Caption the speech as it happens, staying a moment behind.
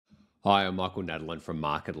Hi, I'm Michael Nadalin from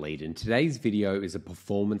Market Lead, and today's video is a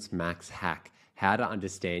Performance Max hack, how to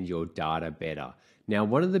understand your data better. Now,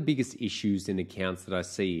 one of the biggest issues in accounts that I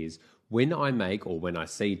see is when I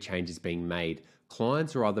see changes being made,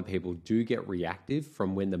 clients or other people do get reactive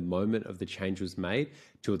from when the moment of the change was made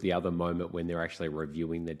to the other moment when they're actually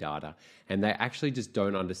reviewing the data. And they actually just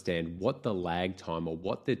don't understand what the lag time or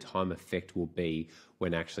what the time effect will be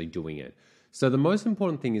when actually doing it. So the most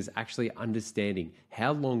important thing is actually understanding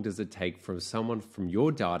how long does it take from someone from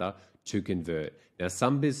your data to convert. Now,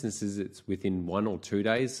 some businesses it's within 1 or 2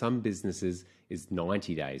 days, some businesses is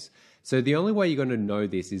 90 days. So the only way you're going to know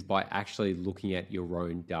this is by actually looking at your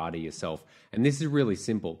own data yourself. And this is really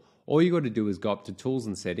simple. All you got to do is go up to Tools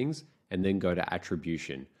and Settings and then go to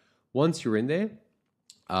Attribution. Once you're in there,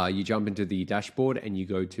 you jump into the dashboard and you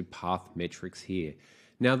go to Path Metrics here.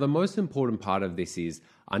 Now, the most important part of this is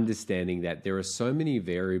understanding that there are so many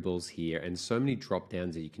variables here and so many drop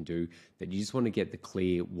downs that you can do that you just want to get the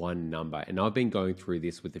clear one number. And I've been going through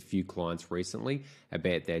this with a few clients recently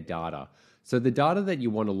about their data. So the data that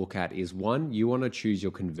you want to look at is one, you want to choose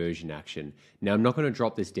your conversion action. Now, I'm not going to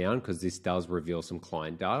drop this down because this does reveal some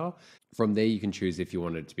client data. From there, you can choose if you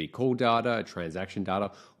want it to be call data, transaction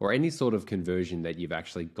data, or any sort of conversion that you've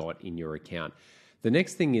actually got in your account. The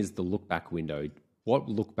next thing is the look back window. What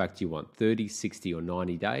look back do you want? 30, 60, or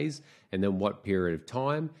 90 days? And then what period of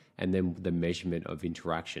time? And then the measurement of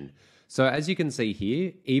interaction. So as you can see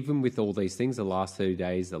here, even with all these things, the last 30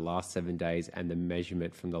 days, the last 7 days, and the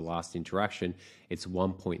measurement from the last interaction, it's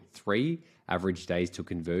 1.3 average days to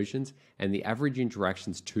conversions, and the average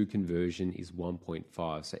interactions to conversion is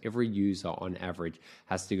 1.5. So every user on average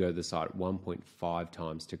has to go to the site 1.5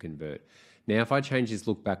 times to convert. Now, if I change this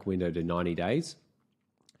look back window to 90 days,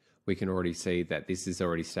 we can already see that this has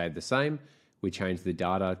already stayed the same. We change the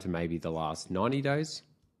data to maybe the last 90 days.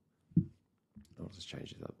 I'll just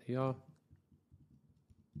change it up here.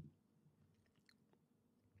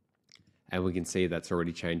 And we can see that's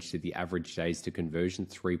already changed to the average days to conversion,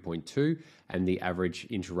 3.2, and the average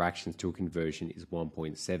interactions to a conversion is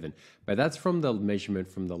 1.7. But that's from the measurement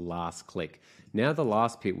from the last click. Now the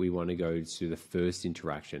last bit, we want to go to the first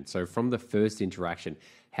interaction. So from the first interaction,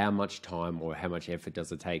 how much time or how much effort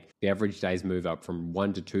does it take? The average days move up from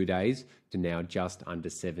 1 to 2 days to now just under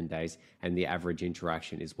 7 days, and the average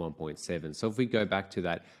interaction is 1.7. So if we go back to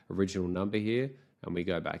that original number here, and we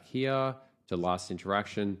go back here to last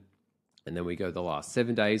interaction, and then we go the last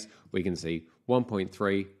 7 days, we can see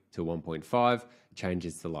 1.3 to 1.5,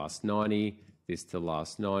 changes to last 90, this to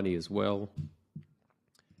last 90 as well.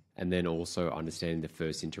 And then also understanding the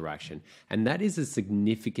first interaction. And that is a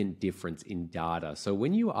significant difference in data. So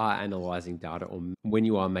when you are analyzing data or when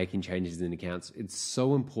you are making changes in accounts, it's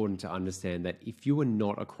so important to understand that if you are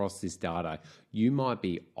not across this data, you might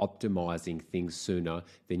be optimizing things sooner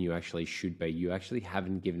than you actually should be. You actually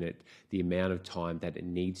haven't given it the amount of time that it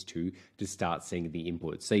needs to start seeing the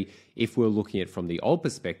input. See, if we're looking at it from the old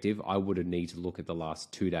perspective, I would need to look at the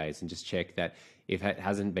last 2 days and just check that if it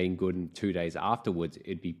hasn't been good in 2 days afterwards,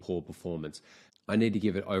 it'd be poor performance. I need to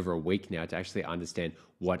give it over a week now to actually understand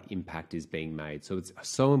what impact is being made. So it's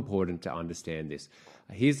so important to understand this.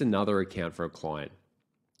 Here's another account for a client.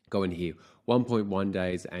 Go in here, 1.1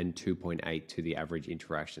 days and 2.8 to the average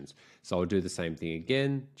interactions. So I'll do the same thing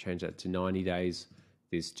again, change that to 90 days,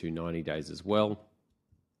 this to 90 days as well.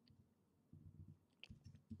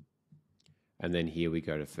 And then here we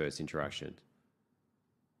go to first interaction.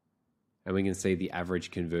 And we can see the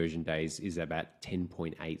average conversion days is about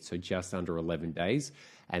 10.8, so just under 11 days.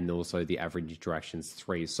 And also the average interactions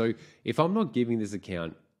 3. So if I'm not giving this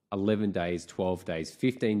account 11 days, 12 days,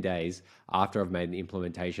 15 days after I've made an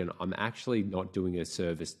implementation, I'm actually not doing a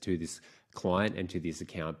service to this client and to this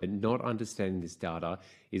account. But not understanding this data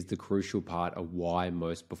is the crucial part of why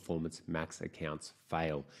most Performance Max accounts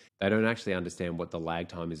fail. They don't actually understand what the lag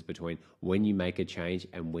time is between when you make a change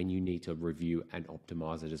and when you need to review and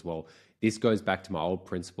optimize it as well. This goes back to my old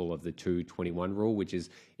principle of the 2-21 rule, which is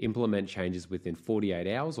implement changes within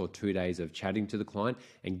 48 hours or 2 days of chatting to the client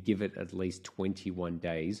and give it at least 21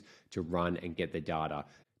 days to run and get the data.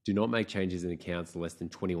 Do not make changes in accounts less than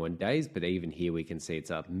 21 days, but even here we can see it's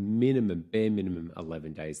a bare minimum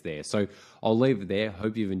 11 days there. So I'll leave it there.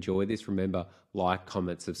 Hope you've enjoyed this. Remember, like,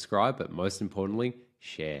 comment, subscribe, but most importantly,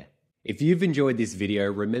 share. If you've enjoyed this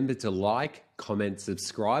video, remember to like, comment,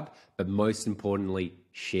 subscribe, but most importantly,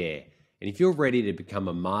 share. And if you're ready to become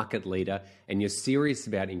a market leader and you're serious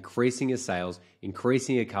about increasing your sales,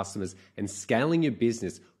 increasing your customers, and scaling your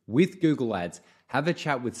business with Google Ads, have a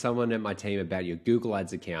chat with someone at my team about your Google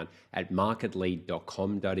Ads account at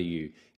marketlead.com.au.